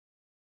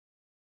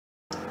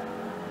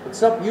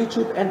What's up,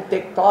 YouTube and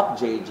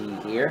TikTok? JG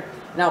here.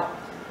 Now,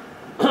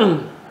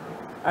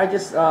 I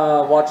just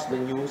watched the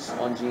news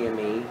on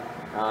GMA.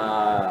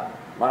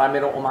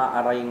 Marami rin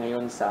umaaray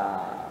ngayon sa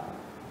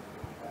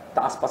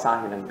taas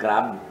pasahe ng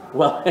Grab.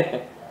 Well,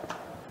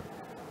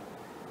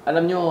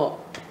 alam nyo,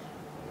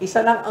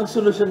 isa lang ang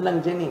solusyon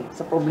lang dyan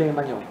sa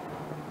problema nyo.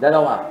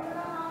 Dalawa.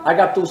 I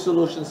got two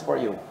solutions for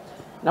you.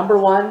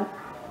 Number one,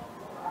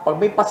 pag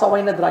may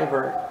pasaway na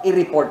driver,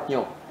 i-report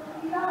nyo.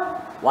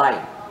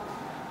 Why?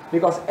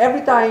 Because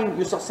every time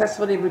you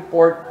successfully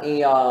report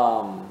a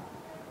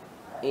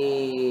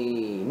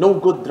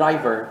no-good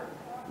driver,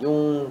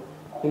 yung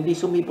hindi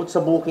sumipot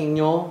sa booking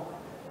nyo,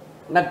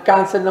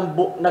 nag-cancel ng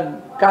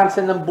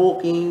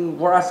booking,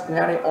 whereas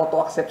kunyari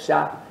auto-accept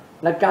siya,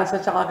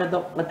 nag-cancel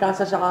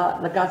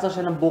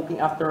siya ng booking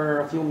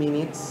after a few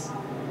minutes,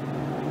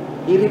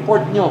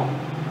 i-report nyo.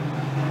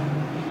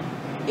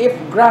 If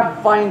Grab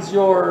finds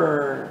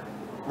your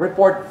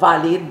report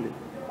valid,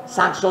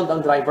 sanctioned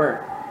ang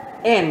driver.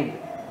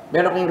 And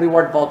meron kayong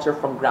reward voucher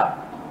from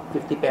Grab.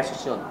 50 pesos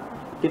yun.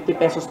 50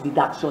 pesos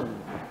deduction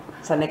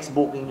sa next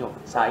booking nyo.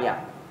 Sayang.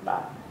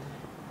 Diba?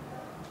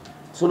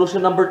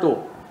 Solution number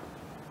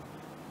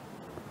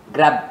 2.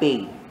 Grab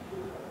Pay.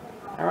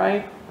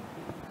 Alright?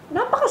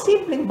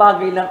 Napakasimpleng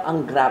bagay lang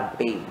ang Grab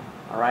Pay.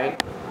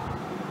 Alright?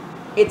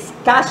 It's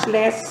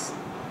cashless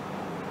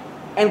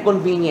and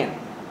convenient.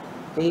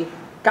 Okay?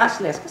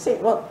 Cashless. Kasi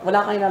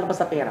wala kang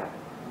ilalabas sa pera.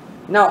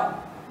 Now,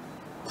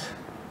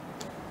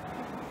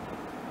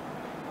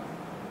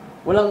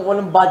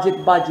 walang budget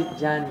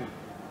dyan.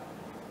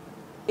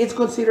 It's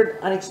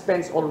considered an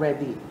expense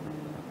already.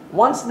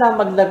 Once na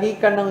maglagay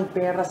ka ng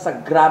pera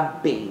sa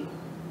GrabPay,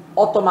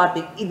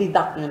 automatic,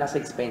 i-deduct nyo na sa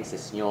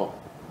expenses nyo.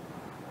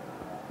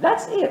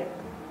 That's it.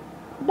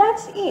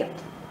 That's it.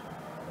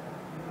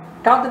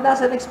 Counted na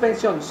sa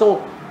expense yun. So,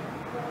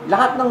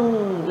 lahat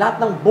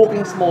ng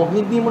bookings mo,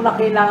 hindi mo na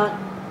kailangan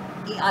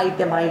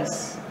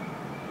i-itemize.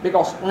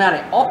 Because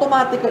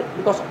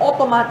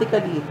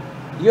automatically,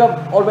 you have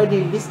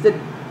already listed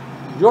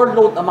your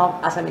load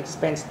amount as an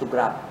expense to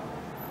Grab.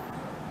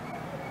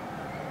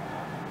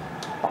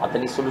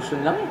 Pakadali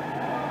solusyon lang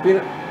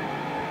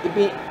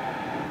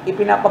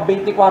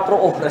ipinapa-24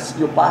 oras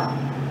nyo pa.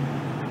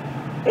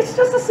 It's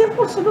just a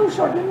simple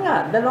solution. Yun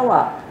nga,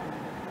 dalawa.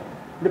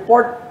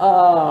 Report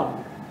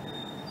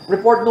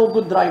no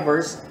good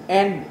drivers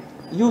and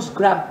use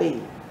Grab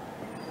Pay.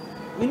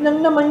 Yun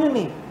lang naman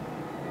yun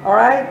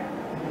Alright?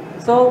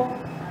 So,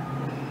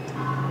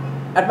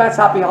 advance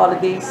happy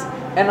holidays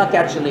and I'll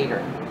catch you later.